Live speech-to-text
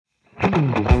From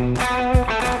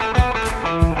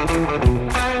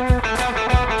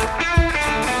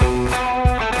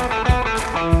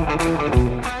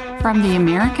the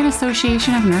American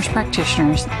Association of Nurse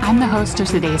Practitioners, I'm the host of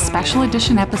today's special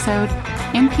edition episode,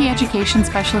 NP Education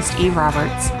Specialist Eve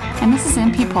Roberts, and this is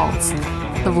NP Pulse,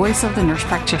 the voice of the nurse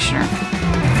practitioner.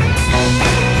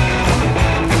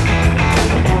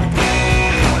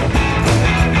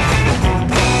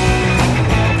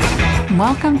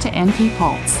 Welcome to NP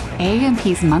Pulse,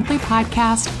 AANP's monthly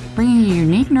podcast, bringing you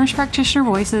unique nurse practitioner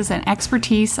voices and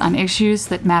expertise on issues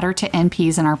that matter to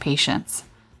NPs and our patients.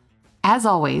 As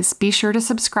always, be sure to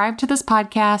subscribe to this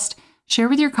podcast, share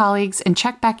with your colleagues, and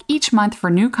check back each month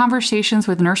for new conversations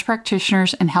with nurse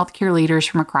practitioners and healthcare leaders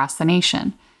from across the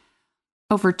nation.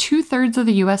 Over 2/3 of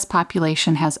the U.S.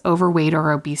 population has overweight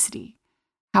or obesity.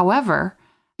 However,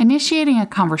 initiating a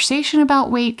conversation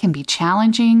about weight can be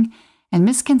challenging, and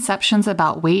misconceptions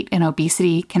about weight and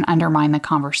obesity can undermine the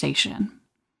conversation.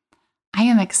 I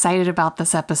am excited about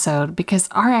this episode because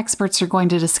our experts are going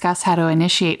to discuss how to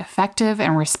initiate effective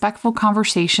and respectful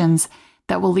conversations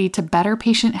that will lead to better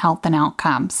patient health and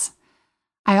outcomes.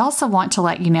 I also want to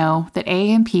let you know that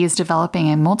AANP is developing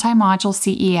a multi-module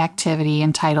CE activity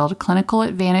entitled Clinical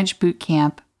Advantage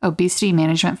Bootcamp Obesity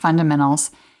Management Fundamentals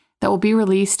that will be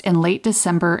released in late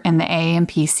December in the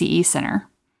AANP CE Center.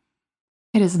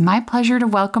 It is my pleasure to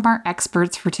welcome our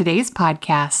experts for today's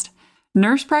podcast,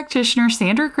 nurse practitioner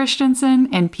Sandra Christensen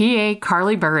and PA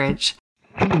Carly Burridge.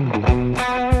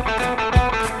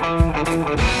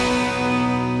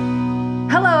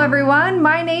 Hello, everyone.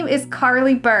 My name is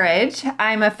Carly Burridge.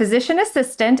 I'm a physician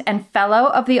assistant and fellow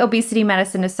of the Obesity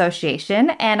Medicine Association,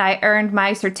 and I earned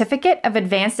my Certificate of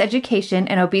Advanced Education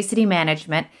in Obesity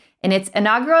Management in its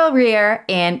inaugural year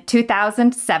in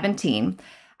 2017.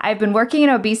 I've been working in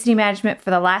obesity management for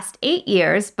the last 8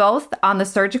 years, both on the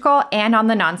surgical and on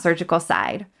the non-surgical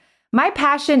side. My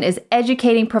passion is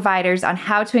educating providers on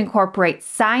how to incorporate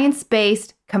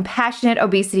science-based, compassionate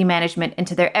obesity management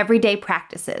into their everyday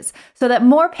practices so that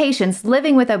more patients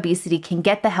living with obesity can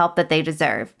get the help that they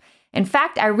deserve. In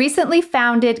fact, I recently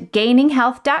founded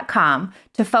GainingHealth.com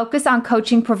to focus on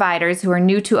coaching providers who are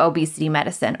new to obesity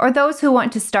medicine or those who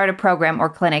want to start a program or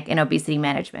clinic in obesity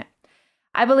management.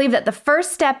 I believe that the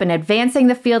first step in advancing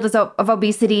the field of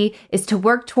obesity is to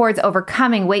work towards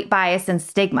overcoming weight bias and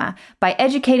stigma by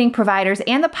educating providers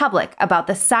and the public about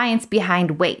the science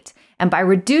behind weight and by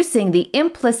reducing the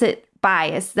implicit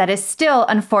bias that is still,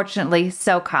 unfortunately,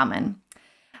 so common.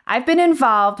 I've been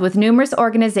involved with numerous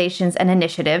organizations and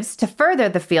initiatives to further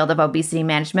the field of obesity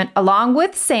management, along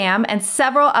with Sam and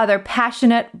several other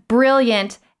passionate,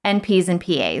 brilliant NPs and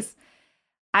PAs.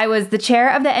 I was the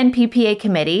chair of the NPPA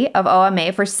committee of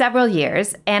OMA for several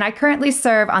years, and I currently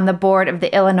serve on the board of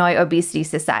the Illinois Obesity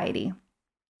Society.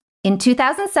 In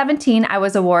 2017, I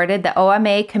was awarded the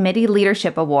OMA Committee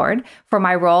Leadership Award for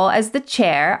my role as the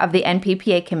chair of the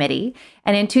NPPA committee,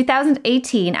 and in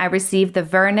 2018, I received the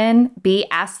Vernon B.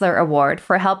 Asler Award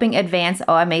for helping advance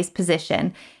OMA's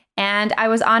position, and I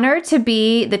was honored to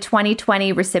be the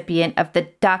 2020 recipient of the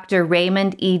Dr.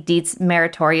 Raymond E. Dietz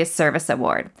Meritorious Service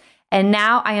Award. And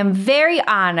now I am very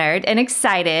honored and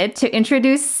excited to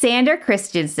introduce Sandra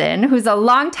Christensen, who's a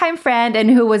longtime friend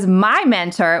and who was my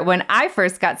mentor when I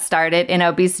first got started in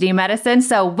obesity medicine.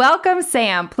 So welcome,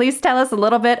 Sam. Please tell us a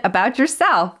little bit about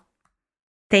yourself.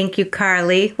 Thank you,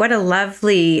 Carly. What a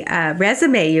lovely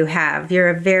resume you have. You're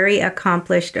a very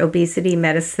accomplished obesity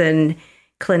medicine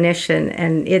clinician,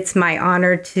 and it's my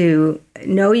honor to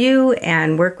know you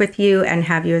and work with you and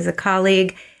have you as a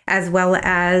colleague, as well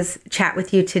as chat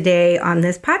with you today on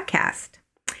this podcast.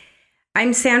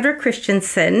 I'm Sandra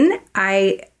Christensen.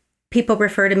 People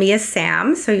refer to me as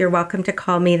Sam, so you're welcome to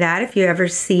call me that if you ever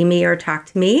see me or talk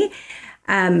to me.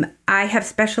 I have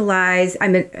specialized,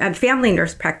 I'm a family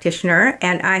nurse practitioner,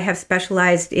 and I have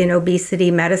specialized in obesity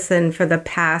medicine for the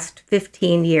past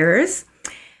 15 years.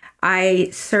 I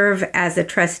serve as a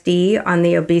trustee on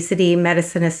the Obesity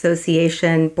Medicine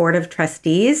Association Board of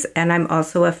Trustees, and I'm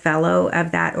also a fellow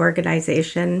of that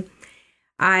organization.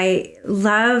 I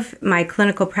love my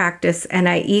clinical practice, and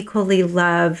I equally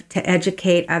love to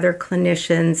educate other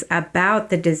clinicians about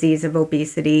the disease of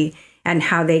obesity and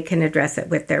how they can address it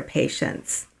with their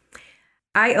patients.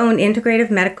 I own Integrative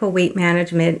Medical Weight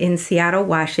Management in Seattle,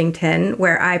 Washington,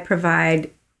 where I provide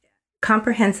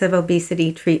comprehensive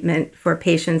obesity treatment for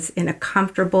patients in a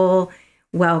comfortable,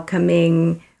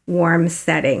 welcoming, warm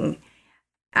setting.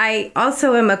 I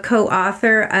also am a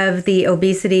co-author of the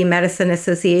Obesity Medicine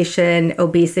Association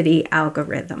Obesity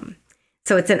Algorithm.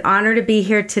 So it's an honor to be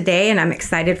here today, and I'm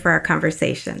excited for our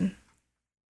conversation.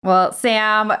 Well,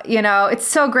 Sam, it's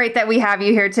so great that we have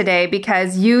you here today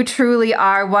because you truly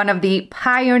are one of the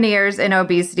pioneers in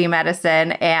obesity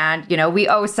medicine. And, we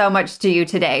owe so much to you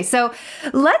today. So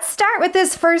let's start with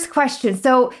this first question.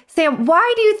 So, Sam,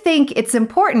 why do you think it's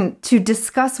important to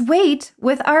discuss weight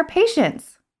with our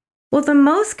patients? Well, the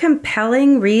most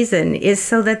compelling reason is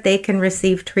so that they can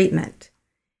receive treatment.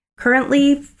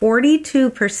 Currently,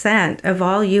 42% of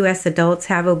all U.S. adults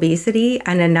have obesity,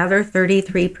 and another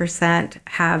 33%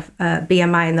 have a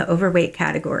BMI in the overweight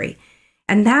category.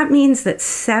 And that means that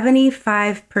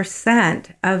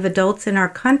 75% of adults in our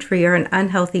country are an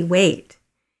unhealthy weight.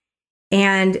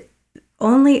 And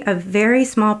only a very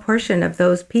small portion of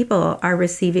those people are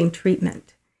receiving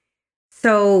treatment.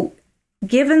 So,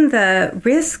 given the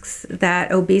risks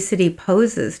that obesity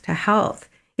poses to health,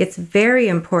 it's very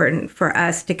important for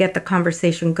us to get the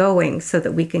conversation going so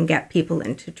that we can get people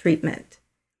into treatment.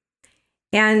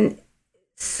 And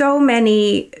so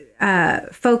many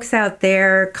folks out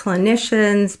there,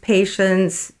 clinicians,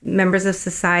 patients, members of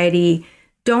society,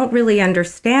 don't really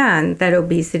understand that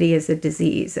obesity is a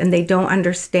disease, and they don't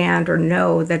understand or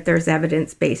know that there's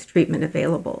evidence-based treatment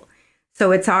available.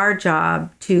 So it's our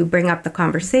job to bring up the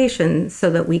conversation so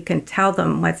that we can tell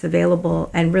them what's available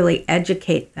and really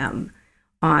educate them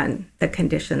on the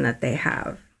condition that they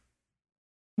have.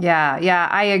 Yeah,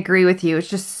 I agree with you. It's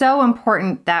just so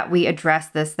important that we address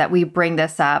this, that we bring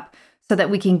this up so that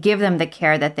we can give them the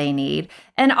care that they need.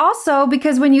 And also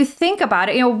because when you think about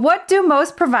it, what do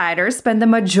most providers spend the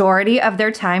majority of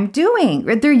their time doing?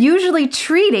 They're usually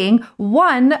treating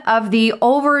one of the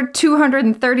over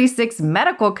 236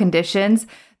 medical conditions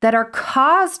that are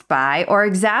caused by or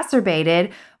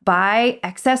exacerbated by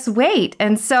excess weight.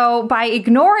 And so by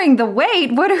ignoring the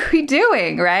weight, what are we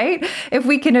doing, right? If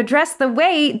we can address the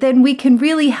weight, then we can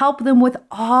really help them with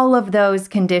all of those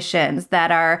conditions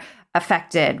that are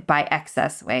affected by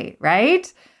excess weight,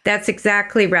 right? That's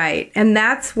exactly right. And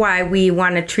that's why we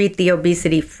want to treat the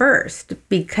obesity first,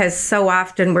 because so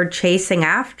often we're chasing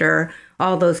after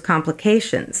all those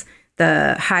complications,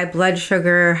 the high blood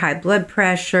sugar, high blood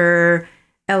pressure,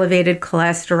 elevated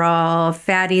cholesterol,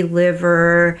 fatty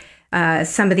liver,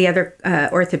 some of the other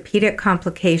orthopedic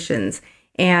complications.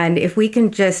 And if we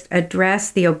can just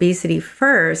address the obesity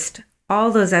first,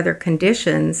 all those other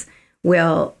conditions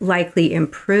will likely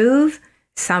improve,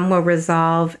 some will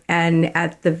resolve, and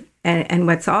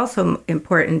what's also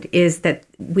important is that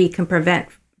we can prevent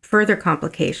further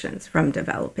complications from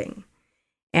developing.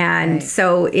 And right.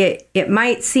 So it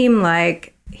might seem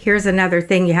like here's another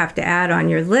thing you have to add on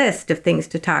your list of things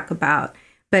to talk about.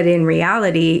 But in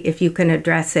reality, if you can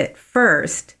address it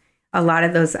first, a lot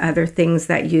of those other things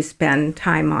that you spend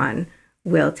time on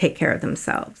will take care of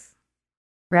themselves.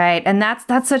 Right. And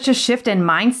that's such a shift in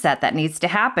mindset that needs to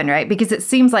happen, right? Because it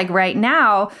seems like right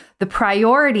now, the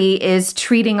priority is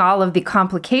treating all of the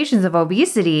complications of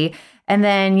obesity. And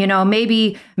then,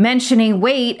 maybe mentioning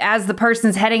weight as the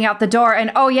person's heading out the door and,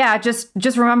 oh yeah,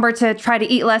 just remember to try to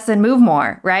eat less and move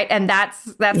more, right? And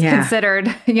that's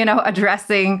considered,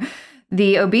 addressing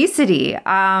the obesity.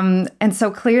 And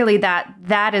so clearly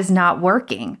that is not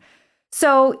working.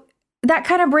 So that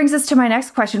kind of brings us to my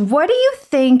next question. What do you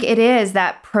think it is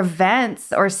that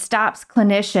prevents or stops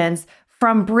clinicians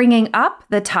from bringing up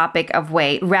the topic of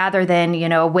weight rather than,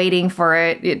 waiting for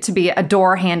it to be a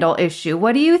door handle issue?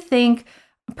 What do you think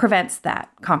prevents that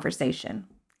conversation?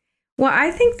 Well, I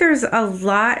think there's a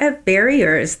lot of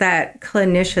barriers that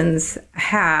clinicians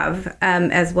have,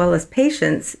 as well as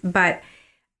patients. But,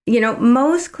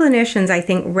 most clinicians, I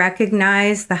think,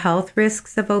 recognize the health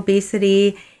risks of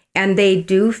obesity, and they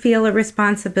do feel a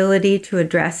responsibility to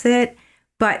address it.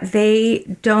 But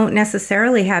they don't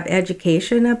necessarily have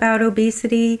education about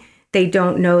obesity. They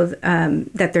don't know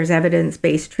that there's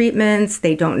evidence-based treatments.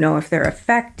 They don't know if they're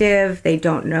effective. They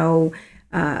don't know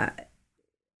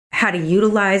how to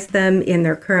utilize them in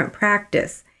their current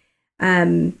practice.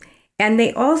 And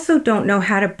they also don't know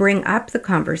how to bring up the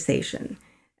conversation.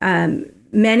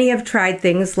 Many have tried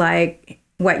things like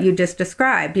what you just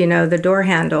described, the door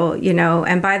handle,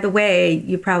 and by the way,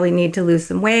 you probably need to lose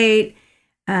some weight.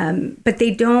 But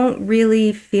they don't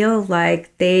really feel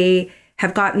like they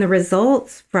have gotten the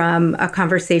results from a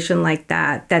conversation like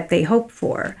that they hope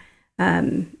for,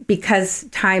 because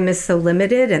time is so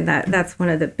limited, and that's one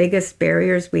of the biggest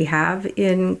barriers we have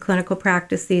in clinical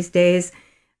practice these days.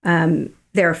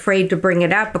 They're afraid to bring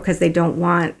it up because they don't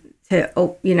want to,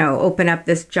 open up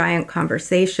this giant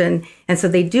conversation, and so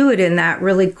they do it in that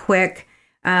really quick.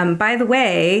 By the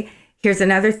way, here's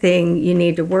another thing you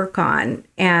need to work on,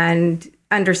 and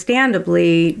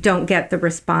understandably don't get the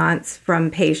response from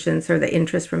patients or the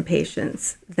interest from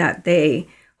patients that they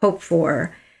hope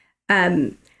for.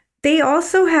 They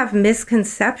also have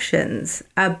misconceptions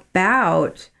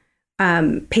about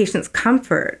patients'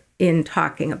 comfort in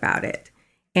talking about it.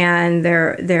 And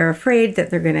they're afraid that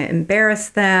they're going to embarrass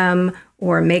them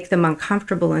or make them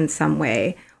uncomfortable in some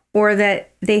way, or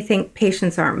that they think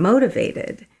patients aren't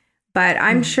motivated. But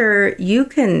I'm sure you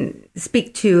can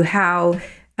speak to how,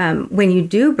 when you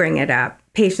do bring it up,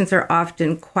 patients are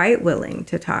often quite willing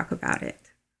to talk about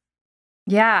it.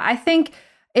 Yeah, I think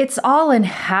it's all in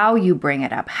how you bring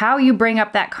it up, how you bring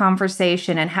up that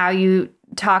conversation and how you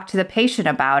talk to the patient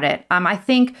about it. I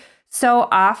think so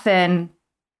often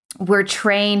we're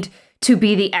trained to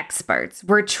be the experts.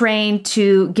 We're trained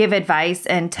to give advice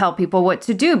and tell people what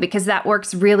to do because that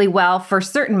works really well for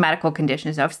certain medical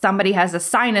conditions. So if somebody has a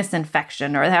sinus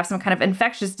infection or they have some kind of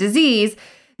infectious disease,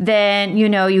 then,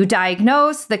 you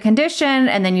diagnose the condition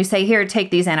and then you say, here, take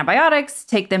these antibiotics,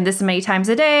 take them this many times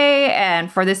a day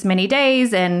and for this many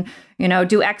days and,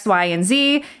 do X, Y, and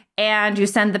Z, and you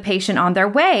send the patient on their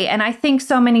way. And I think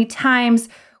so many times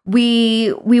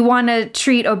we want to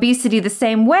treat obesity the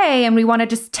same way and we want to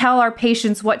just tell our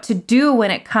patients what to do when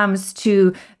it comes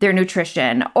to their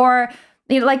nutrition. Or,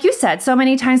 like you said, so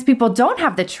many times people don't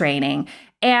have the training.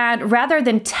 And rather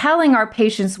than telling our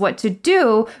patients what to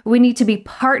do, we need to be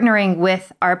partnering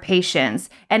with our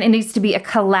patients. And it needs to be a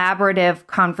collaborative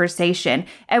conversation.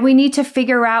 And we need to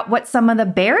figure out what some of the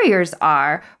barriers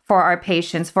are for our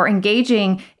patients for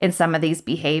engaging in some of these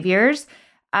behaviors.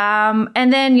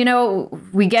 And then,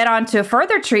 we get on to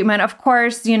further treatment. Of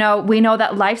course, we know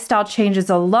that lifestyle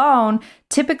changes alone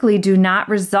typically do not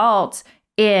result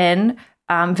in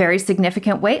very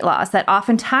significant weight loss, that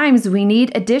oftentimes we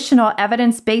need additional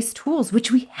evidence-based tools, which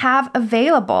we have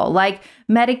available, like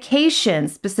medication,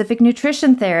 specific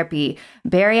nutrition therapy,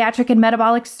 bariatric and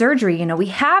metabolic surgery. We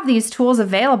have these tools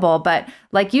available, but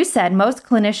like you said, most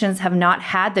clinicians have not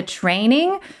had the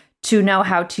training to know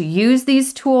how to use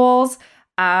these tools.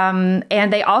 And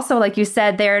they also, like you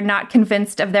said, they're not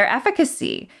convinced of their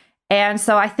efficacy. And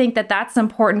so I think that that's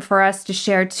important for us to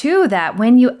share too, that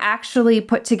when you actually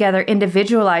put together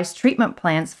individualized treatment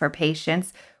plans for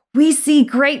patients, we see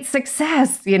great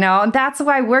success, and that's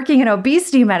why working in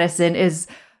obesity medicine is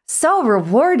so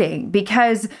rewarding,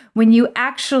 because when you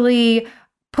actually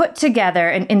put together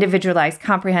an individualized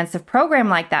comprehensive program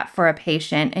like that for a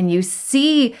patient and you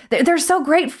see they're so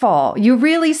grateful, you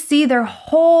really see their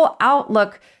whole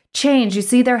outlook change. You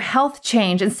see their health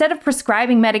change. Instead of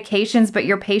prescribing medications, but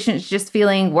your patient's just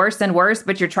feeling worse and worse,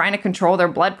 but you're trying to control their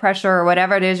blood pressure or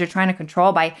whatever it is you're trying to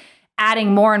control by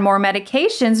adding more and more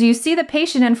medications, you see the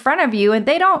patient in front of you and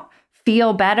they don't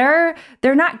feel better.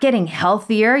 They're not getting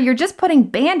healthier. You're just putting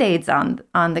Band-Aids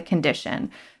on the condition.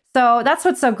 So that's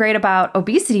what's so great about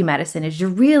obesity medicine is you're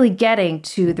really getting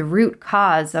to the root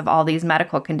cause of all these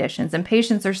medical conditions. And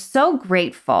patients are so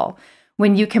grateful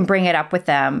when you can bring it up with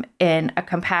them in a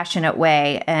compassionate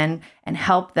way and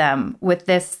help them with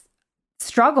this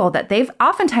struggle that they've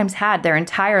oftentimes had their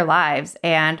entire lives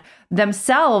and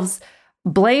themselves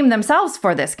blame themselves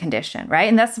for this condition, right?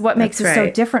 And that's what makes it so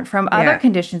different from other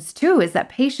conditions too, is that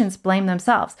patients blame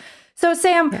themselves. So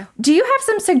Sam, do you have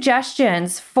some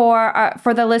suggestions for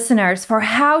the listeners for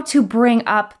how to bring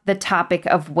up the topic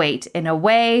of weight in a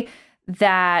way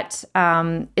that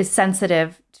is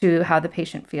sensitive to how the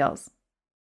patient feels?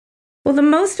 Well, the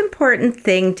most important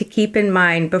thing to keep in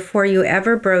mind before you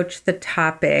ever broach the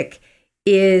topic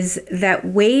is that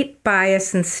weight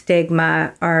bias and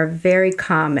stigma are very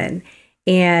common.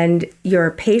 And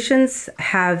your patients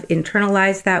have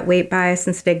internalized that weight bias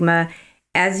and stigma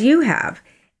as you have,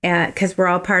 because we're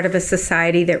all part of a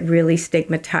society that really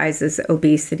stigmatizes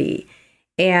obesity.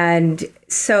 And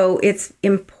so it's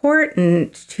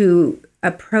important to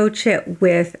approach it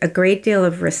with a great deal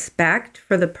of respect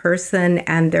for the person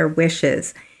and their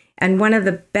wishes. And one of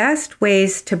the best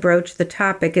ways to broach the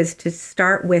topic is to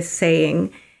start with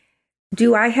saying,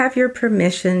 do I have your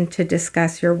permission to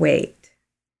discuss your weight?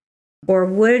 Or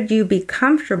would you be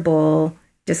comfortable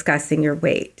discussing your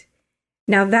weight?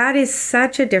 Now, that is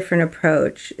such a different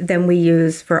approach than we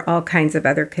use for all kinds of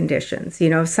other conditions.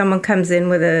 If someone comes in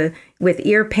with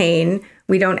ear pain,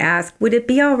 we don't ask, would it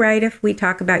be all right if we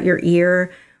talk about your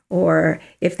ear? Or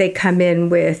if they come in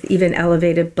with even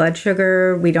elevated blood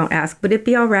sugar, we don't ask, would it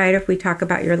be all right if we talk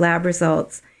about your lab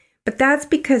results? But that's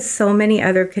because so many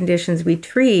other conditions we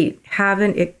treat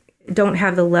don't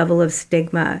have the level of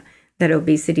stigma that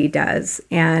obesity does.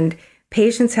 And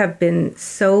patients have been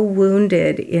so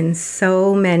wounded in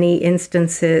so many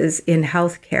instances in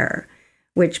healthcare,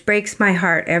 which breaks my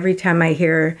heart every time I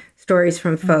hear stories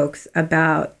from folks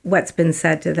about what's been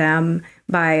said to them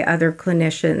by other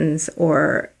clinicians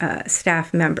or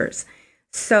staff members.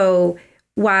 So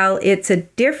while it's a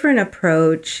different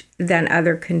approach than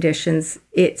other conditions,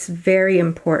 it's very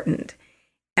important.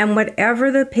 And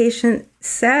whatever the patient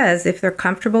says, if they're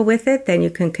comfortable with it, then you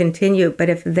can continue. But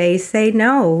if they say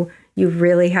no, you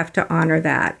really have to honor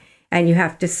that. And you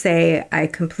have to say, I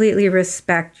completely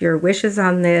respect your wishes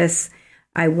on this.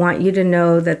 I want you to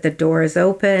know that the door is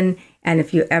open. And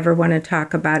if you ever want to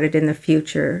talk about it in the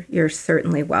future, you're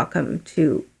certainly welcome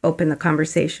to open the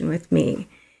conversation with me.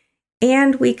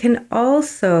 And we can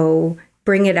also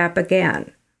bring it up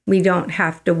again. We don't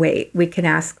have to wait. We can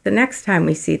ask the next time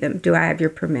we see them, do I have your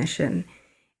permission?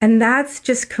 And that's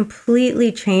just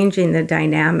completely changing the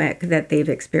dynamic that they've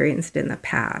experienced in the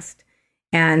past.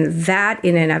 And that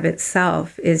in and of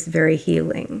itself is very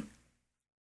healing.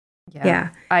 Yeah.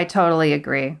 I totally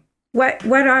agree. What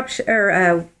option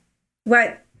or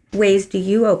what ways do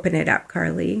you open it up,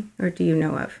 Carly, or do you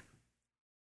know of?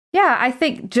 Yeah, I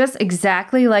think just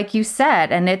exactly like you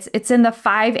said, and it's in the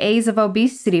 5 A's of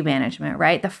obesity management,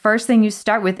 right? The first thing you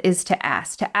start with is to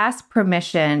ask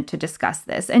permission to discuss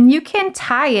this. And you can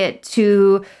tie it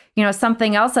to,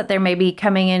 something else that they're maybe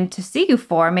coming in to see you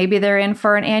for. Maybe they're in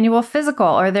for an annual physical,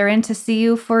 or they're in to see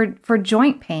you for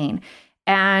joint pain.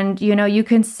 And, you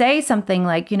can say something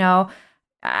like,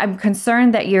 I'm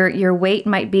concerned that your weight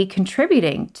might be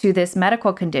contributing to this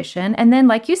medical condition. And then,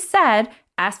 like you said,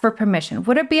 ask for permission.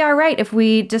 Would it be all right if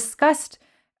we discussed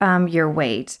your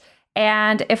weight?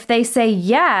 And if they say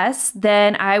yes,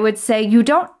 then I would say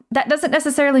that doesn't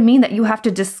necessarily mean that you have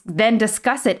to then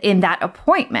discuss it in that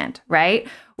appointment, right?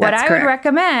 What I would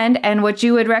recommend, and what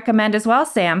you would recommend as well,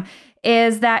 Sam,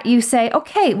 is that you say,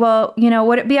 okay, well,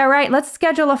 would it be all right? Let's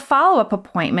schedule a follow-up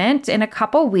appointment in a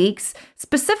couple weeks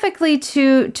specifically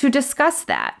to discuss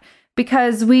that.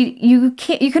 Because you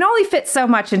can only fit so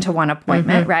much into one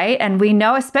appointment, right? And we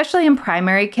know, especially in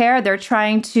primary care, they're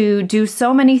trying to do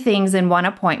so many things in one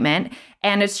appointment,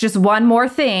 and it's just one more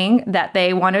thing that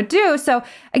they want to do. So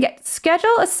again,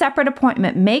 schedule a separate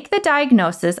appointment. Make the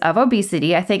diagnosis of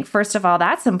obesity. I think, first of all,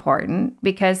 that's important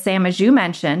because, Sam, as you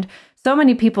mentioned, so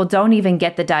many people don't even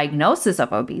get the diagnosis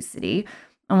of obesity.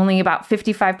 Only about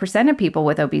 55% of people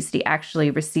with obesity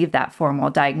actually receive that formal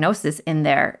diagnosis in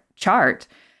their chart.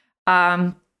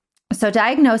 So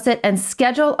diagnose it and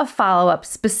schedule a follow-up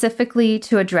specifically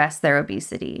to address their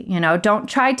obesity. Don't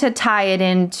try to tie it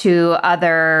into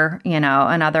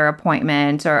another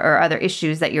appointment or other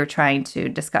issues that you're trying to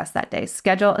discuss that day.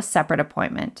 Schedule a separate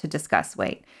appointment to discuss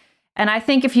weight. And I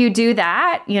think if you do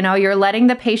that, you're letting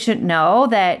the patient know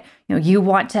that, you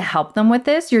want to help them with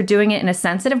this. You're doing it in a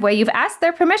sensitive way. You've asked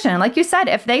their permission. Like you said,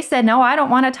 if they said, no, I don't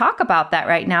want to talk about that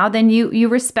right now, then you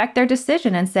respect their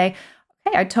decision and say,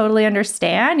 hey, I totally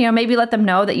understand. Maybe let them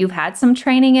know that you've had some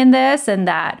training in this and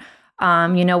that,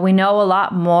 we know a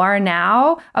lot more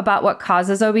now about what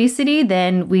causes obesity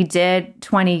than we did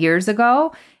 20 years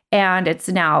ago. And it's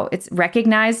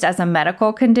recognized as a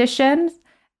medical condition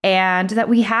and that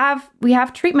we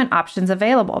have treatment options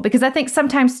available. Because I think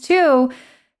sometimes too,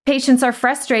 patients are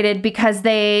frustrated because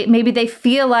they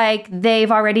feel like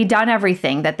they've already done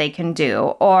everything that they can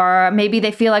do. Or maybe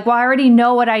they feel like, well, I already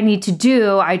know what I need to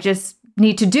do. I just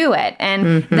need to do it.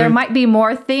 And there might be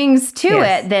more things to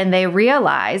it than they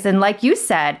realize. And like you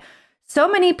said, so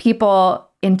many people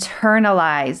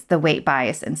internalize the weight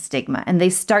bias and stigma, and they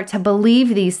start to believe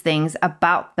these things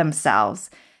about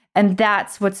themselves. And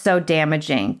that's what's so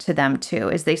damaging to them too,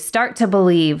 is they start to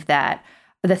believe that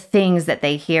the things that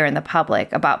they hear in the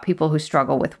public about people who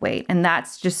struggle with weight. And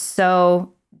that's just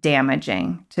so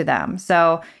damaging to them.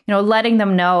 So, letting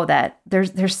them know that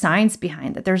there's science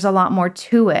behind it. There's a lot more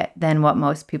to it than what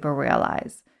most people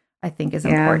realize, I think is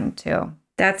important too.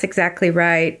 That's exactly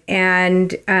right.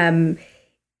 And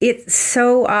it's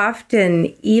so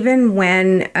often, even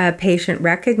when a patient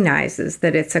recognizes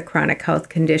that it's a chronic health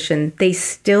condition, they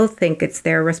still think it's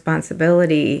their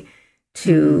responsibility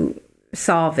to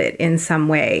solve it in some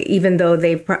way, even though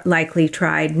they've likely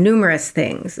tried numerous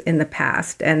things in the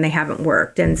past and they haven't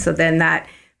worked. And so then that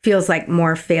feels like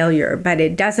more failure, but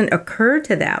it doesn't occur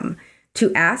to them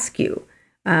to ask you.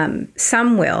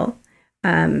 Some will,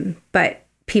 but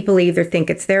people either think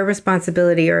it's their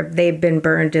responsibility or they've been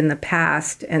burned in the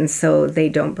past, and so they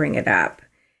don't bring it up.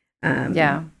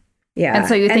 Yeah. And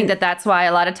so you think that that's why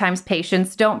a lot of times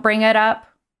patients don't bring it up?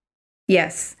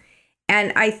 Yes.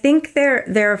 And I think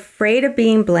they're afraid of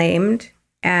being blamed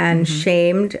and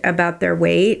shamed about their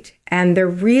weight. And they're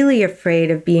really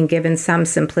afraid of being given some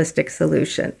simplistic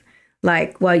solution.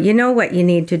 Like, well, you know what you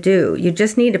need to do. You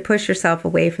just need to push yourself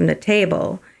away from the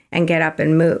table and get up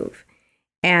and move.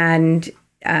 And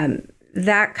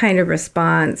that kind of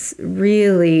response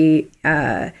really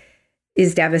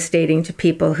is devastating to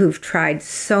people who've tried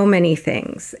so many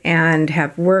things and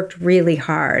have worked really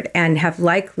hard and have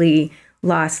likely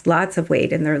lost lots of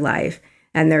weight in their life,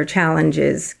 and their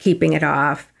challenges keeping it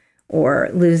off or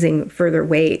losing further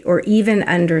weight, or even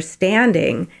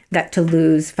understanding that to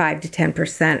lose 5 to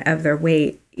 10% of their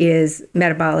weight is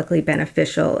metabolically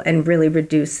beneficial and really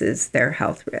reduces their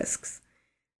health risks.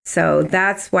 So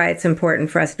that's why it's important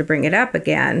for us to bring it up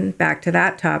again, back to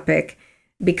that topic,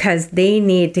 because they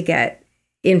need to get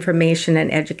information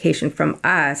and education from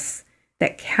us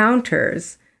that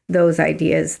counters those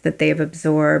ideas that they've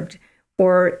absorbed,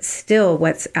 or still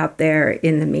what's out there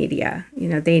in the media.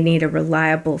 They need a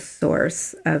reliable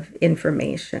source of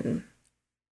information.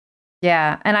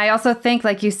 Yeah. And I also think,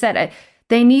 like you said,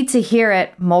 they need to hear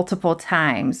it multiple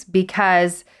times,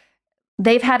 because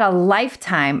they've had a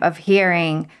lifetime of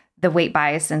hearing the weight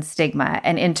bias and stigma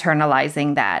and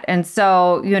internalizing that. And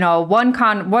so,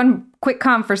 one quick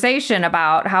conversation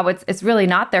about how it's really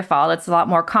not their fault. It's a lot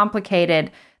more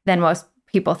complicated than most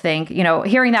people think.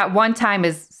 Hearing that one time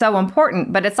is so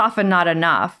important, but it's often not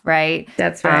enough, right?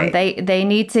 That's right. They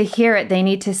need to hear it. They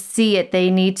need to see it. They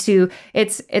need to,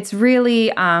 it's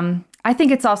really, I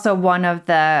think it's also one of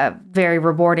the very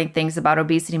rewarding things about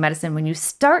obesity medicine, when you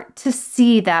start to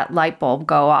see that light bulb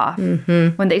go off,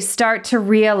 when they start to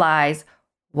realize,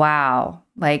 wow,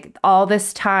 like all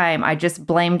this time I just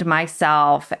blamed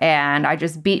myself and I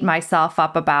just beat myself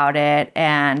up about it.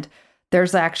 And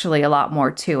there's actually a lot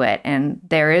more to it. And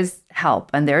there is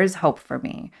help and there is hope for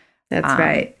me. That's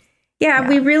right. Yeah,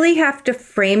 we really have to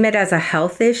frame it as a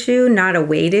health issue, not a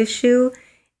weight issue.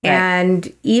 Right.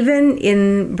 And even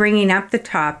in bringing up the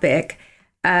topic,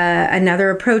 another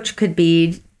approach could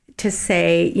be to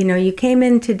say, you came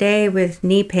in today with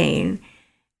knee pain,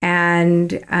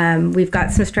 and we've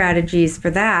got some strategies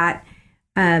for that.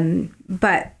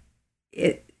 But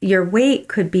your weight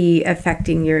could be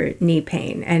affecting your knee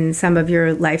pain and some of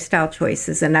your lifestyle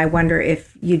choices. And I wonder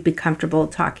if you'd be comfortable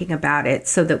talking about it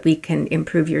so that we can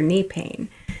improve your knee pain.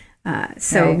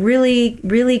 So really,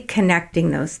 really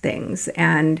connecting those things.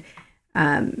 And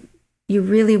you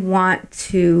really want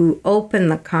to open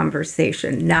the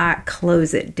conversation, not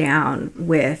close it down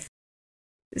with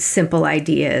simple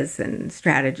ideas and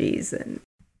strategies. And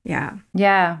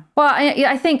yeah. Well,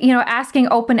 I think, asking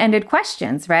open-ended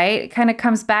questions, right? It kind of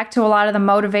comes back to a lot of the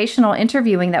motivational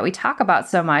interviewing that we talk about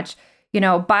so much.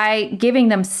 By giving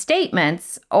them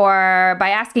statements or by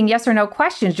asking yes or no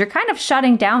questions, you're kind of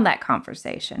shutting down that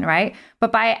conversation, right?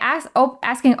 But by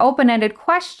asking open-ended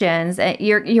questions,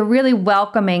 you're really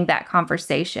welcoming that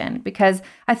conversation, because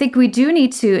I think we do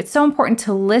need to, it's so important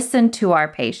to listen to our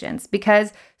patients,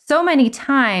 because so many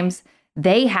times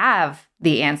they have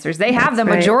the answers. They have the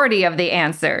majority of the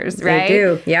answers, right? They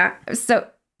do, yeah. So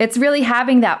it's really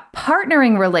having that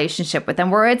partnering relationship with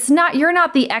them, where you're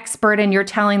not the expert and you're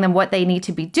telling them what they need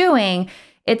to be doing.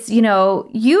 It's,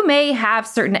 you may have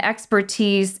certain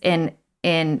expertise in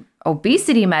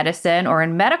obesity medicine or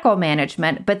in medical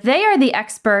management, but they are the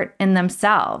expert in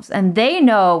themselves, and they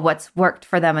know what's worked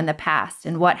for them in the past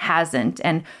and what hasn't,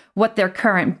 and what their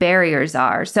current barriers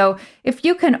are. So if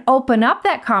you can open up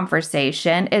that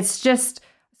conversation, it's just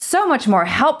so much more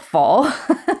helpful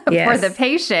for the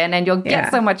patient, and you'll get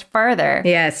so much further.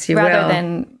 Yes, you rather will.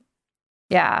 Than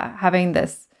having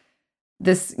this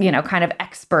kind of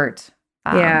expert.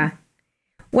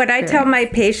 What I tell my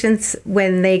patients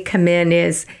when they come in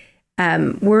is,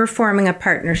 we're forming a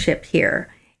partnership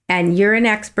here, and you're an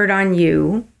expert on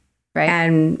you, right?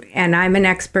 And I'm an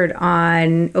expert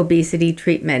on obesity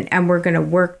treatment, and we're going to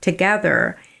work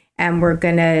together, and we're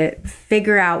going to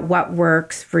figure out what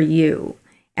works for you.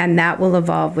 And that will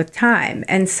evolve with time.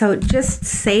 And so just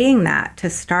saying that to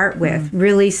start with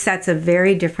really sets a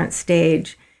very different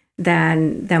stage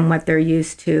than what they're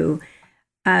used to.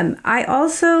 I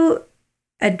also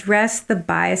address the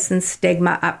bias and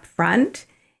stigma up front.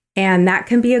 And that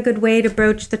can be a good way to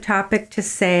broach the topic, to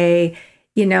say,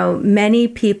 many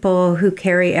people who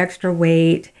carry extra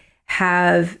weight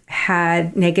have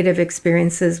had negative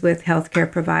experiences with healthcare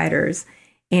providers.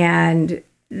 And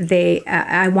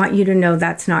I want you to know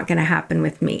that's not going to happen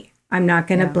with me. I'm not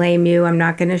going to blame you. I'm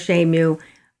not going to shame you.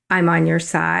 I'm on your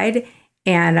side.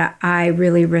 And I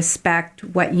really respect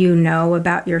what you know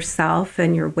about yourself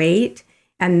and your weight.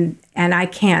 And I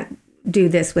can't do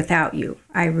this without you.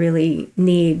 I really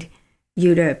need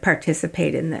you to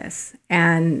participate in this.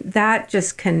 And that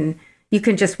you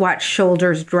can just watch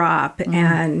shoulders drop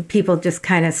and people just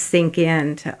kind of sink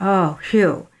into, oh,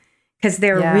 phew. Because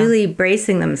they're really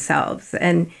bracing themselves.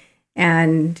 And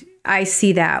I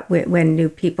see that when new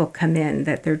people come in,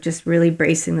 that they're just really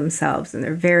bracing themselves, and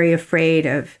they're very afraid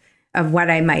of of what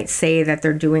I might say that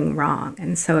they're doing wrong.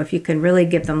 And so if you can really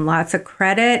give them lots of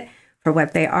credit for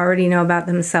what they already know about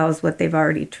themselves, what they've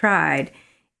already tried.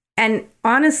 And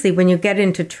honestly, when you get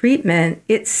into treatment,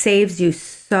 it saves you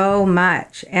so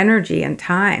much energy and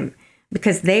time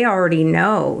because they already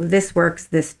know this works,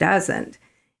 this doesn't.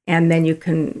 And then you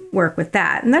can work with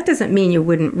that. And that doesn't mean you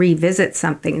wouldn't revisit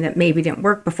something that maybe didn't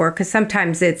work before, because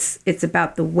sometimes it's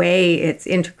about the way it's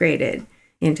integrated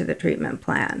into the treatment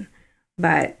plan.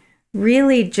 But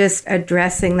really just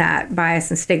addressing that bias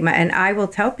and stigma. And I will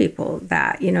tell people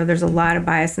that, there's a lot of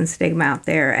bias and stigma out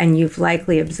there, and you've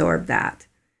likely absorbed that.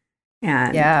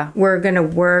 And we're going to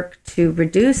work to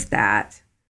reduce that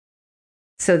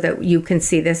so that you can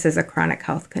see this as a chronic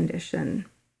health condition,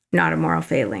 not a moral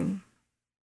failing.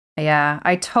 Yeah,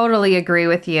 I totally agree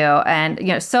with you.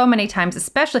 And, so many times,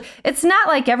 especially, it's not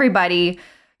like everybody,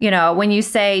 when you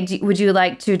say, would you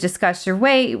like to discuss your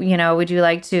weight? Would you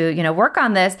like to, work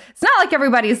on this? It's not like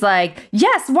everybody's like,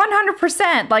 yes,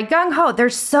 100%, like gung ho.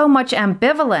 There's so much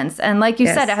ambivalence. And like you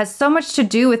said, it has so much to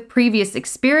do with previous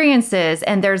experiences.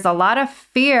 And there's a lot of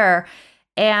fear.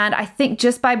 And I think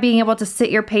just by being able to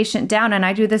sit your patient down, and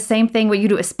I do the same thing what you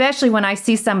do, especially when I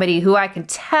see somebody who I can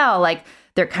tell, like,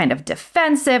 they're kind of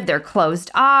defensive, they're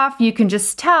closed off. You can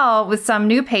just tell with some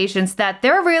new patients that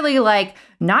they're really like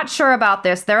not sure about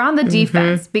this. They're on the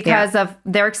defense because of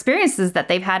their experiences that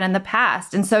they've had in the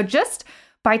past. And so just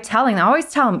by telling them, I always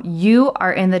tell them, you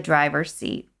are in the driver's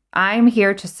seat. I'm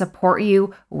here to support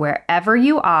you wherever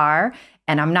you are.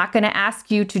 And I'm not going to ask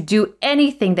you to do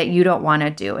anything that you don't want to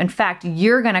do. In fact,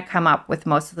 you're going to come up with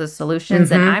most of the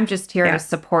solutions. And I'm just here to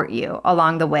support you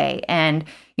along the way. And,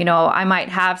 I might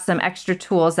have some extra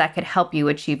tools that could help you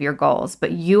achieve your goals.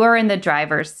 But you are in the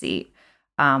driver's seat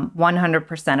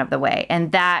 100% of the way.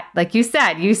 And that, like you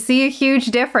said, you see a huge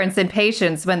difference in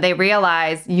patients when they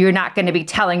realize you're not going to be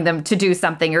telling them to do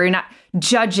something, or you're not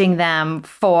judging them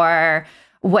for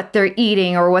what they're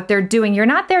eating or what they're doing. You're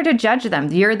not there to judge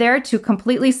them. You're there to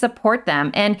completely support them.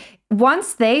 And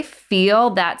once they feel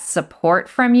that support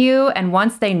from you, and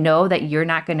once they know that you're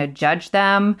not going to judge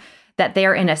them, that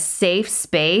they're in a safe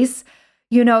space,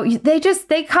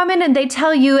 they come in and they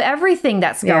tell you everything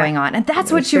that's going on. And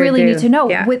that's what you really need to know.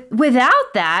 Yeah.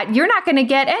 Without that, you're not going to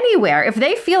get anywhere. If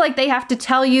they feel like they have to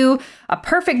tell you a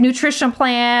perfect nutrition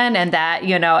plan and that,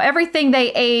 everything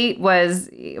they ate was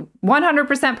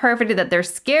 100% perfect, that they're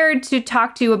scared to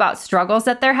talk to you about struggles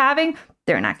that they're having,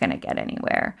 they're not going to get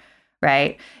anywhere.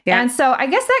 Right. Yeah. And so I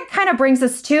guess that kind of brings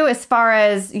us to as far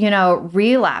as,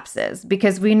 relapses,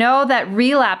 because we know that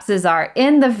relapses are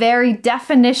in the very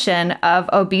definition of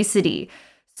obesity.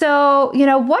 So,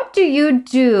 what do you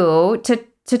do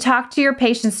to talk to your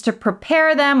patients to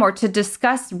prepare them or to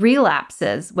discuss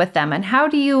relapses with them? And how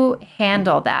do you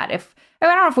handle that? I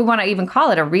don't know if we want to even call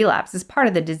it a relapse, it's part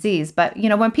of the disease. But,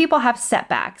 when people have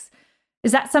setbacks,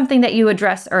 is that something that you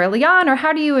address early on, or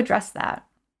how do you address that?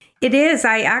 It is.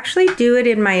 I actually do it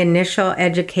in my initial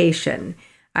education.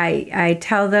 I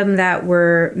tell them that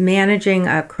we're managing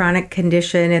a chronic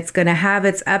condition. It's going to have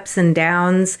its ups and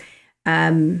downs.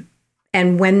 And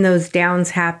when those downs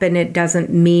happen, it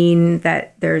doesn't mean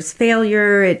that there's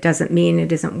failure. It doesn't mean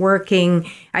it isn't working.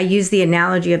 I use the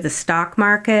analogy of the stock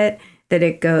market, that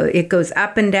it goes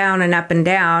up and down and up and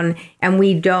down. And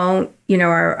we don't,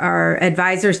 our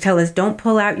advisors tell us, don't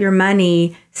pull out your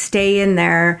money, stay in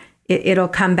there. It'll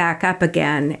come back up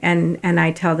again. And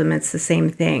I tell them it's the same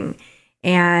thing.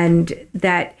 And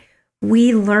that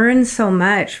we learn so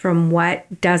much from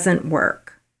what doesn't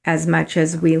work as much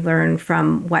as we learn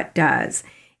from what does.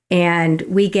 And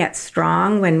we get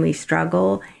strong when we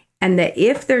struggle. And that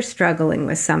if they're struggling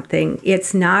with something,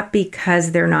 it's not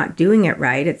because they're not doing it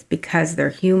right. It's because they're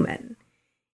human.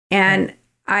 And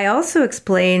I also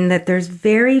explain that there's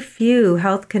very few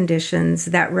health conditions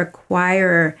that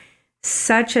require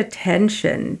such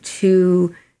attention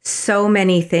to so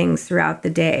many things throughout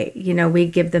the day. We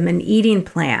give them an eating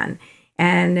plan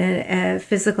and a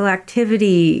physical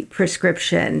activity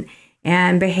prescription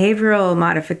and behavioral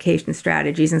modification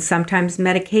strategies and sometimes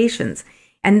medications.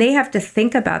 And they have to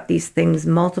think about these things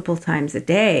multiple times a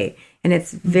day. And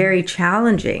it's very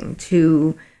challenging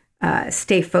to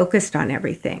stay focused on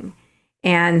everything.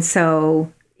 And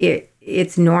so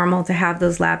it's normal to have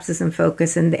those lapses in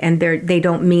focus, and they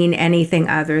don't mean anything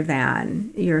other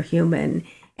than you're human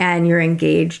and you're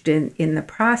engaged in the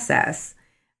process.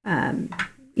 And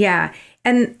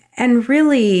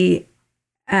really,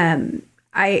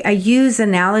 I use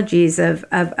analogies of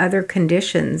other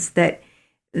conditions that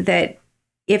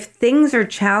if things are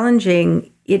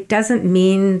challenging, it doesn't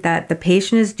mean that the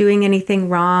patient is doing anything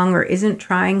wrong or isn't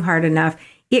trying hard enough.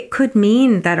 it could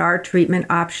mean that our treatment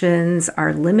options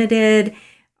are limited,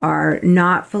 are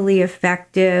not fully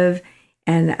effective.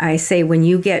 And I say, when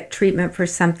you get treatment for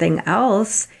something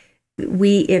else,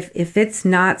 if it's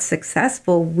not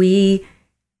successful, we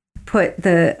put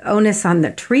the onus on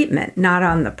the treatment, not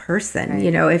on the person. Right.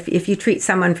 You know, if you treat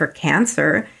someone for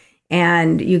cancer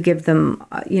and you give them,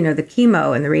 the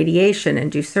chemo and the radiation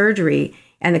and do surgery,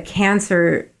 and the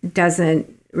cancer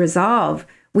doesn't resolve,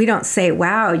 we don't say,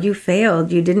 wow, you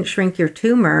failed, you didn't shrink your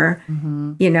tumor.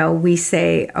 Mm-hmm. We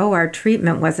say, oh, our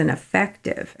treatment wasn't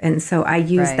effective. And so I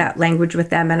use that language with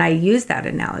them, and I use that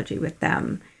analogy with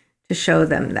them to show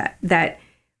them that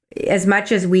as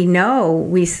much as we know,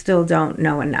 we still don't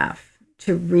know enough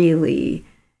to really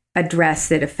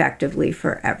address it effectively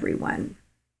for everyone.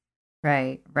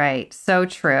 Right. So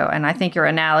true. And I think your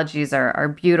analogies are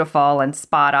beautiful and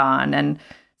spot on and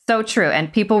so true.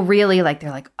 And people really they're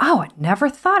like, oh, I never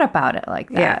thought about it like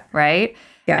that. Yeah. Right.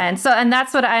 Yeah. And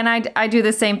that's what I do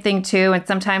the same thing too. And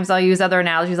sometimes I'll use other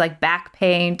analogies like back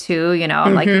pain too,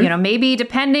 mm-hmm. Maybe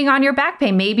depending on your back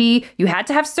pain, maybe you had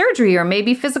to have surgery, or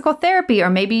maybe physical therapy, or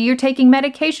maybe you're taking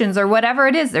medications, or whatever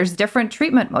it is. There's different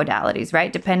treatment modalities,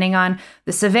 right? Depending on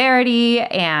the severity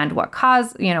and what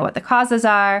the causes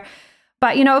are.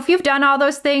 But, if you've done all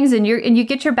those things and you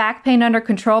get your back pain under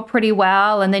control pretty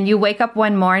well, and then you wake up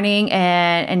one morning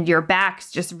and your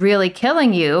back's just really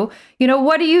killing you,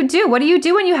 what do you do? What do you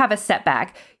do when you have a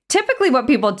setback? Typically what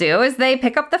people do is they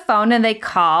pick up the phone and they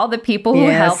call the people who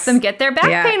help them get their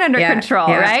back pain under control,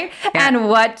 right? Yeah. And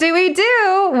what do we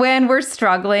do when we're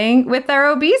struggling with our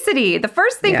obesity? The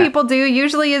first thing people do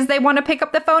usually is they want to pick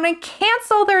up the phone and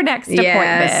cancel their next appointment.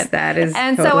 Yes, that is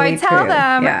And totally so I tell true.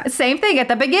 them, same thing at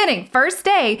the beginning. First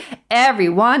day,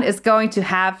 everyone is going to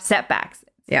have setbacks.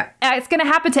 Yeah. It's going to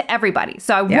happen to everybody.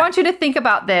 So I want you to think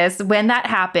about this when that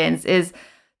happens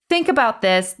think about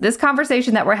this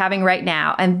conversation that we're having right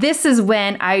now. And this is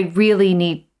when I really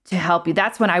need to help you.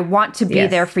 That's when I want to be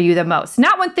there for you the most.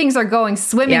 Not when things are going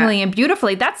swimmingly and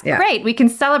beautifully. That's great. We can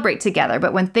celebrate together.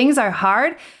 But when things are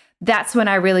hard, that's when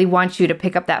I really want you to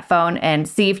pick up that phone and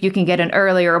see if you can get an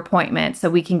earlier appointment so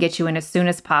we can get you in as soon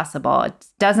as possible. It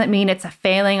doesn't mean it's a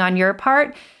failing on your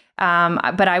part,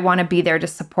 but I want to be there to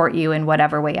support you in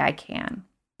whatever way I can.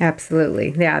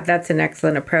 Absolutely. Yeah, that's an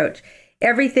excellent approach.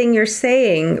 Everything you're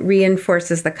saying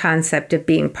reinforces the concept of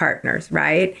being partners,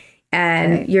 right?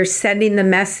 And you're sending the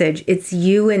message, it's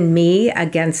you and me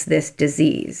against this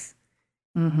disease.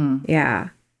 Mm-hmm. Yeah.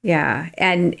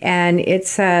 And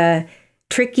it's a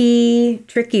tricky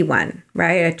one,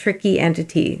 right? A tricky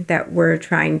entity that we're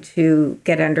trying to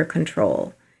get under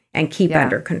control and keep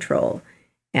under control.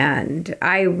 And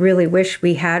I really wish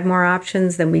we had more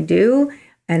options than we do.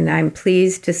 And I'm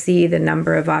pleased to see the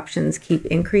number of options keep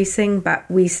increasing, but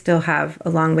we still have a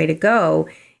long way to go.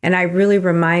 And I really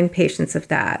remind patients of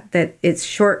that it's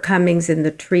shortcomings in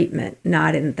the treatment,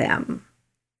 not in them.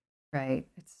 Right.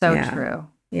 It's so true.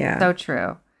 Yeah. So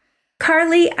true.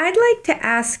 Carly, I'd like to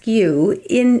ask you,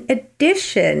 in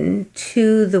addition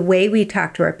to the way we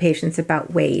talk to our patients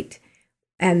about weight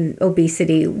and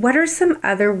obesity, what are some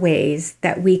other ways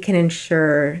that we can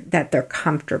ensure that they're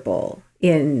comfortable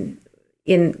in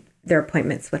their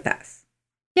appointments with us?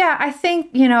 Yeah, I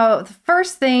think, the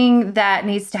first thing that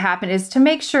needs to happen is to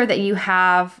make sure that you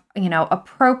have,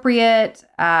 appropriate,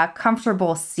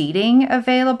 comfortable seating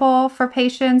available for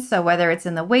patients. So whether it's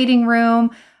in the waiting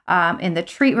room, in the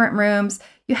treatment rooms,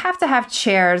 you have to have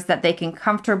chairs that they can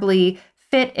comfortably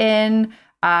fit in,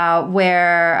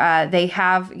 where they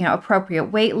have, appropriate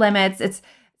weight limits. It's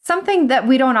something that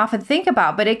we don't often think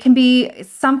about, but it can be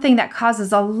something that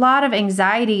causes a lot of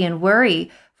anxiety and worry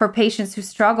for patients who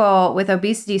struggle with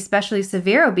obesity, especially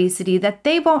severe obesity, that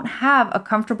they won't have a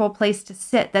comfortable place to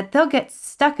sit, that they'll get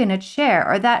stuck in a chair,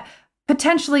 or that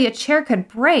potentially a chair could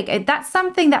break. That's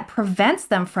something that prevents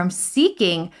them from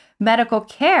seeking medical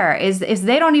care, is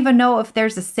they don't even know if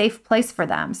there's a safe place for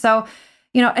them. So,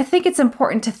 I think it's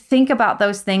important to think about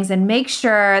those things and make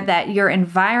sure that your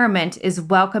environment is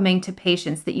welcoming to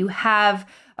patients, that you have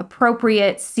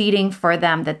appropriate seating for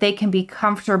them, that they can be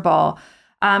comfortable.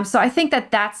 So I think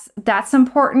that's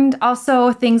important.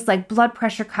 Also, things like blood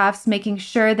pressure cuffs, making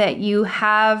sure that you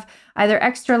have either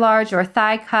extra large or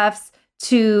thigh cuffs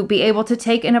to be able to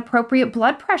take an appropriate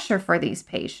blood pressure for these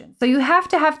patients. So you have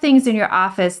to have things in your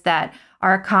office that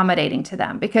are accommodating to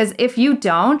them, because if you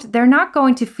don't, they're not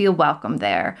going to feel welcome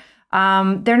there.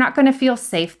 They're not going to feel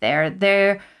safe there.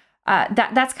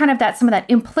 That's some of that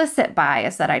implicit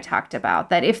bias that I talked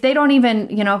about, that if they don't even,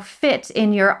 fit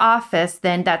in your office,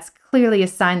 then that's clearly a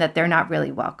sign that they're not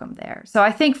really welcome there. So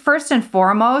I think first and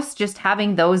foremost, just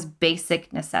having those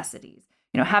basic necessities,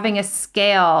 having a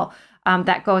scale,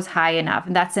 that goes high enough,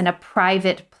 and that's in a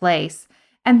private place.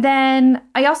 And then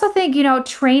I also think,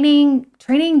 training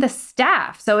the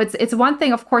staff. So it's one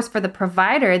thing, of course, for the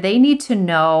provider. They need to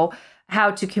know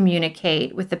how to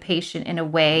communicate with the patient in a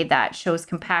way that shows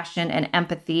compassion and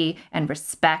empathy and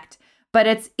respect. But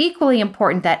it's equally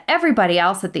important that everybody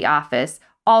else at the office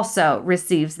also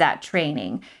receives that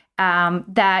training,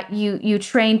 that you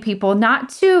train people not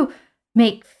to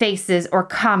make faces or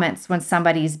comments when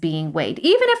somebody's being weighed,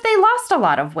 even if they lost a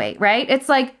lot of weight, right? It's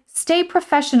like, stay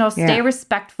professional, stay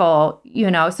respectful,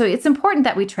 So it's important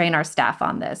that we train our staff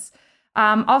on this.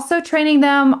 Also training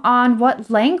them on what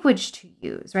language to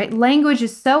use, right? Language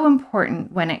is so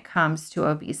important when it comes to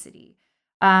obesity.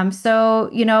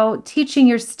 So, teaching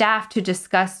your staff to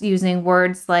discuss using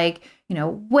words like,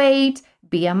 weight,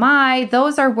 BMI,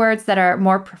 those are words that are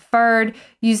more preferred,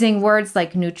 using words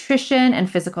like nutrition and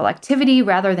physical activity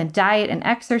rather than diet and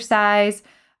exercise.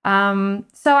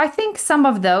 So I think some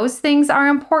of those things are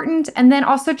important. And then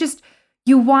also just,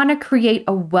 you want to create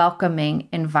a welcoming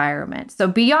environment. So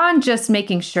beyond just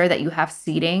making sure that you have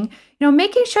seating,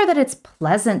 making sure that it's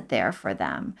pleasant there for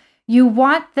them. You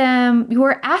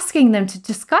are asking them to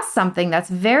discuss something that's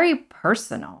very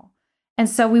personal. And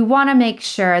so we want to make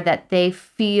sure that they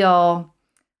feel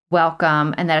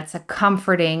welcome and that it's a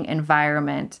comforting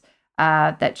environment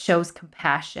that shows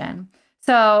compassion.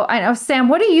 So I know, Sam,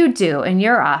 what do you do in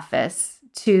your office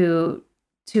to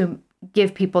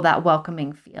give people that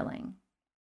welcoming feeling?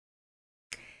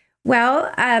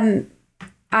 Well,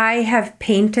 I have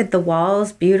painted the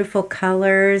walls beautiful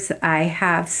colors. I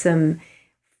have some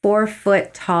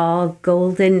 4-foot tall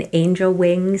golden angel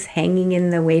wings hanging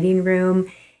in the waiting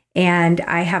room. And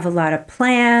I have a lot of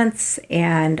plants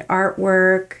and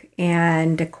artwork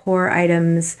and decor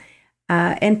items.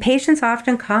 And patients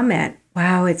often comment,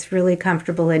 wow, it's really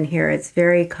comfortable in here. It's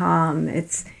very calm.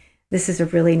 This is a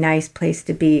really nice place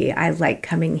to be. I like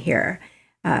coming here.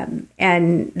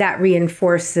 And that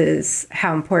reinforces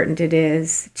how important it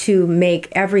is to make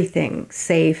everything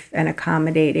safe and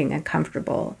accommodating and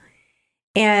comfortable.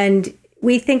 And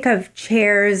we think of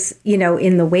chairs,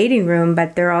 in the waiting room,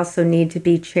 but there also need to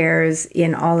be chairs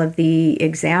in all of the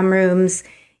exam rooms,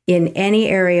 in any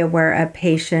area where a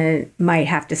patient might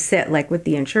have to sit, like with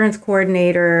the insurance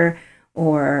coordinator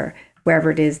or wherever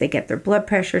it is they get their blood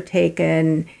pressure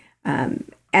taken.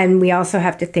 And we also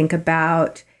have to think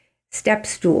about step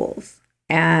stools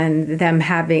and them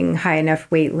having high enough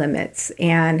weight limits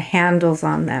and handles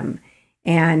on them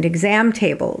and exam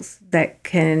tables that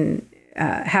can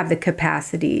have the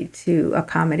capacity to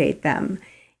accommodate them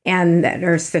and that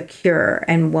are secure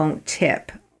and won't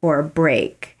tip or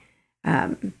break.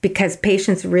 Because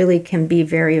patients really can be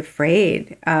very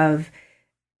afraid of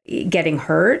getting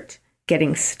hurt,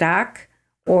 getting stuck,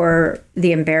 or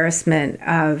the embarrassment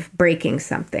of breaking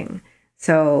something.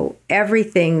 So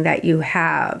everything that you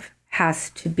have has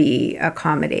to be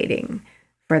accommodating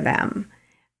for them.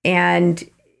 And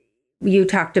you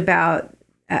talked about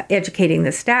educating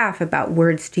the staff about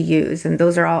words to use, and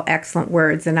those are all excellent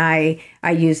words. And I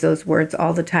use those words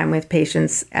all the time with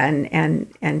patients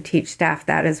and teach staff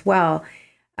that as well.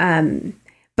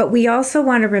 But we also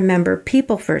want to remember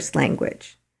people first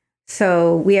language.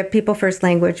 So we have people first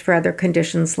language for other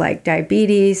conditions like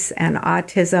diabetes and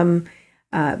autism,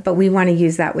 but we want to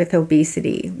use that with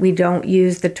obesity. We don't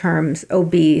use the terms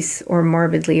obese or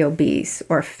morbidly obese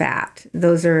or fat.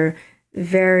 Those are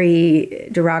very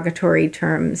derogatory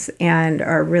terms and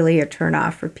are really a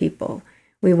turnoff for people.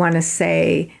 We want to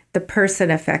say the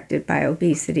person affected by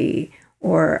obesity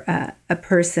or a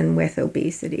person with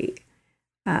obesity,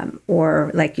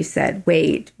 or like you said,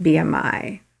 weight,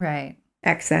 BMI, right,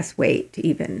 excess weight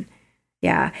even.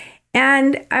 Yeah.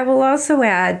 And I will also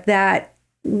add that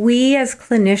we as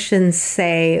clinicians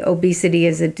say obesity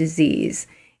is a disease.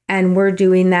 And we're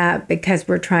doing that because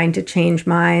we're trying to change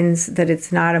minds, that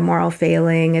it's not a moral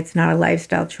failing, it's not a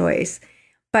lifestyle choice.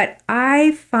 But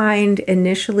I find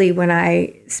initially when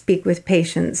I speak with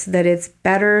patients that it's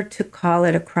better to call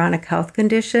it a chronic health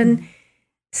condition. Mm-hmm.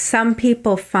 Some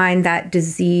people find that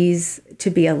disease to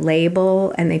be a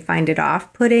label and they find it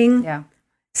off-putting. Yeah.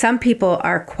 Some people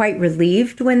are quite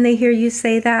relieved when they hear you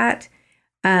say that.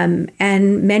 And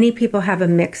many people have a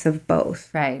mix of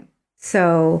both. Right.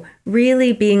 So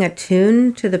really being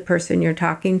attuned to the person you're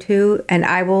talking to, and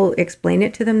I will explain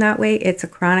it to them that way. It's a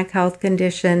chronic health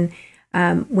condition.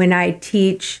 When I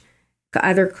teach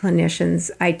other clinicians,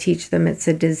 I teach them it's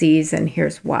a disease and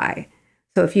here's why.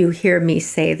 So if you hear me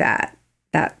say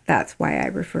that's why I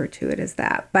refer to it as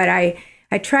that. But I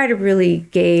try to really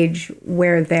gauge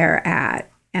where they're at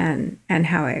and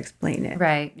how I explain it.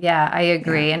 Right. Yeah, I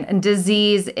agree. Yeah. And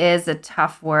disease is a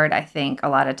tough word, I think, a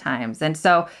lot of times. And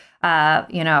so,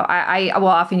 I will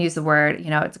often use the word,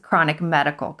 it's a chronic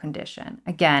medical condition.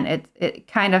 Again, it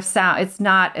kind of it's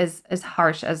not as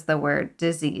harsh as the word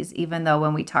disease, even though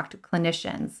when we talk to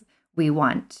clinicians, we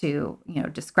want to,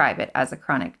 describe it as a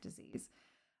chronic disease.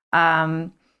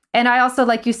 And I also,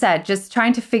 like you said, just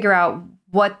trying to figure out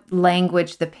what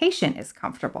language the patient is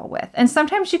comfortable with. And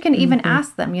sometimes you can even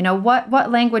ask them,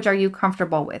 what language are you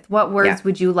comfortable with? What words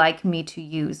would you like me to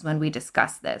use when we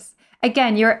discuss this?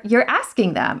 Again, you're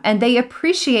asking them, and they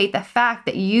appreciate the fact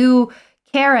that you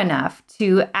care enough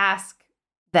to ask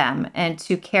them and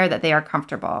to care that they are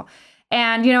comfortable.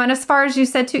 And, and as far as you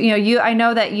said too, I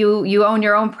know that you own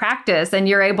your own practice and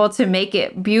you're able to make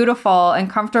it beautiful and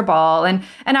comfortable. And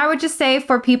I would just say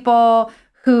for people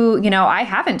who, I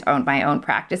haven't owned my own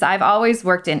practice. I've always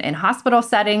worked in hospital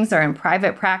settings or in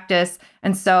private practice.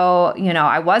 And so,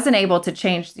 I wasn't able to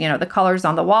change, the colors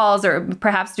on the walls or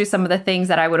perhaps do some of the things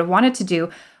that I would have wanted to do.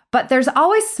 But there's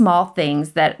always small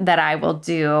things that I will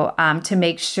do to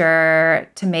make sure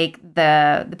to make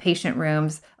the patient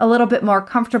rooms a little bit more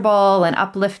comfortable and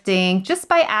uplifting, just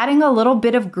by adding a little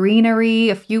bit of greenery,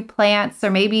 a few plants, or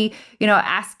maybe,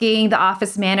 asking the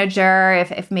office manager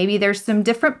if maybe there's some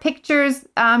different pictures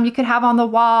you could have on the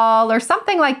wall or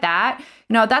something like that.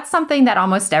 That's something that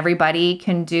almost everybody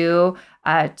can do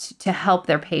to help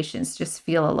their patients just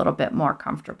feel a little bit more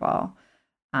comfortable.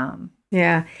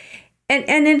 Yeah. And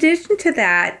in addition to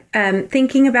that,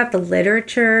 thinking about the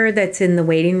literature that's in the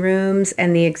waiting rooms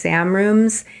and the exam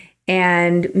rooms,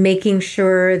 and making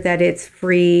sure that it's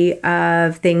free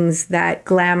of things that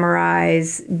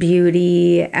glamorize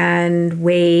beauty and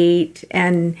weight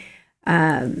and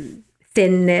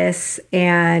thinness,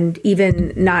 and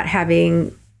even not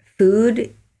having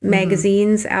food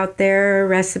magazines out there,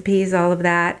 recipes, all of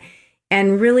that,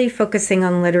 and really focusing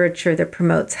on literature that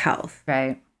promotes health.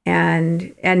 Right.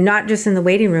 And not just in the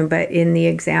waiting room, but in the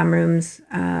exam rooms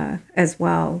as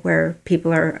well, where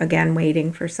people are, again,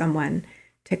 waiting for someone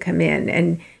to come in.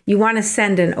 And you want to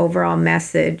send an overall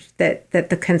message that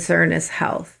the concern is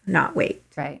health, not weight.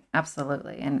 Right.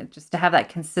 Absolutely. And just to have that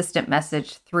consistent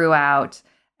message throughout,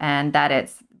 and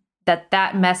that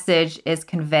that message is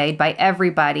conveyed by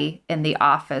everybody in the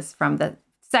office, from the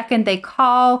second they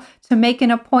call to make an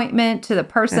appointment to the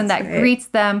person that greets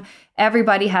them.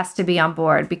 Everybody has to be on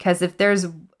board, because if there's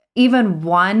even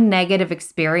one negative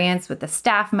experience with a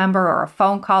staff member or a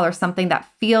phone call or something that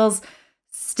feels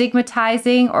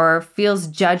stigmatizing or feels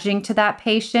judging to that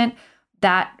patient,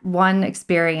 that one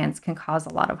experience can cause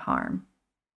a lot of harm.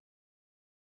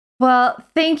 Well,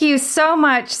 thank you so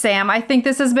much, Sam. I think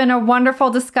this has been a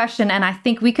wonderful discussion, and I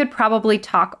think we could probably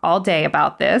talk all day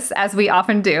about this, as we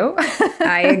often do.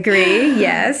 I agree.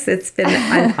 Yes, it's been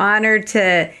an honor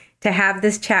to have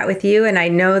this chat with you, and I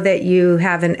know that you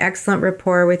have an excellent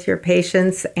rapport with your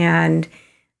patients and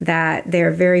that they're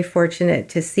very fortunate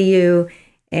to see you.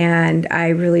 And I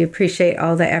really appreciate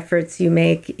all the efforts you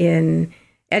make in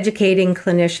educating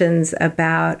clinicians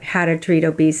about how to treat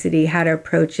obesity, how to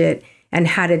approach it, and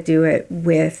how to do it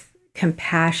with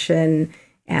compassion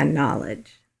and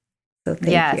knowledge. So thank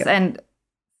you. Yes, and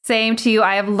same to you.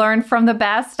 I have learned from the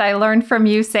best. I learned from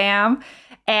you, Sam.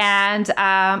 And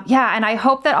and I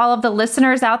hope that all of the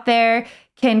listeners out there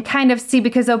can kind of see,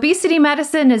 because obesity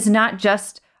medicine is not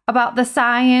just about the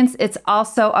science, it's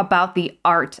also about the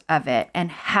art of it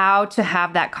and how to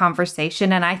have that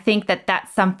conversation. And I think that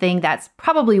that's something that's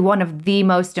probably one of the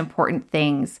most important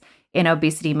things in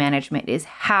obesity management, is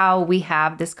how we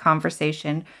have this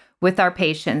conversation with our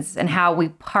patients and how we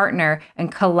partner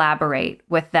and collaborate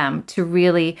with them to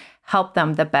really help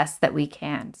them the best that we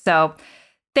can. So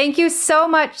thank you so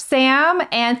much, Sam.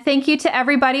 And thank you to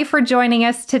everybody for joining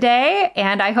us today.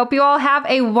 And I hope you all have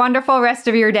a wonderful rest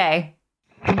of your day.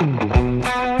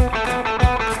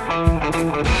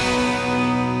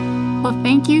 Well,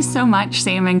 thank you so much,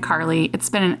 Sam and Carly. It's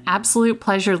been an absolute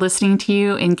pleasure listening to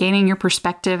you and gaining your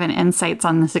perspective and insights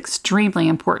on this extremely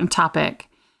important topic.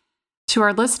 To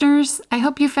our listeners, I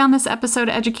hope you found this episode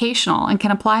educational and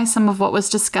can apply some of what was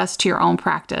discussed to your own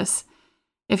practice.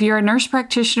 If you're a nurse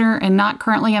practitioner and not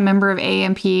currently a member of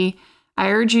AANP, I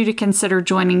urge you to consider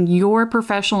joining your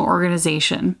professional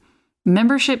organization.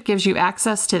 Membership gives you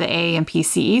access to the AANP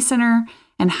CE Center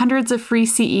and hundreds of free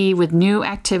CE with new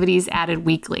activities added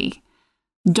weekly.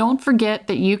 Don't forget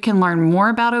that you can learn more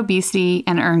about obesity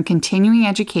and earn continuing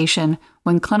education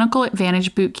when Clinical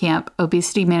Advantage Bootcamp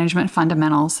Obesity Management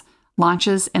Fundamentals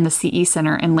launches in the CE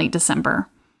Center in late December.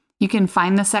 You can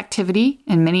find this activity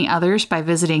and many others by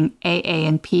visiting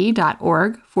aanp.org/CE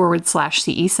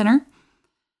Center.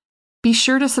 Be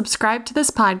sure to subscribe to this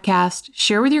podcast,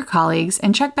 share with your colleagues,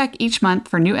 and check back each month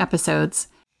for new episodes.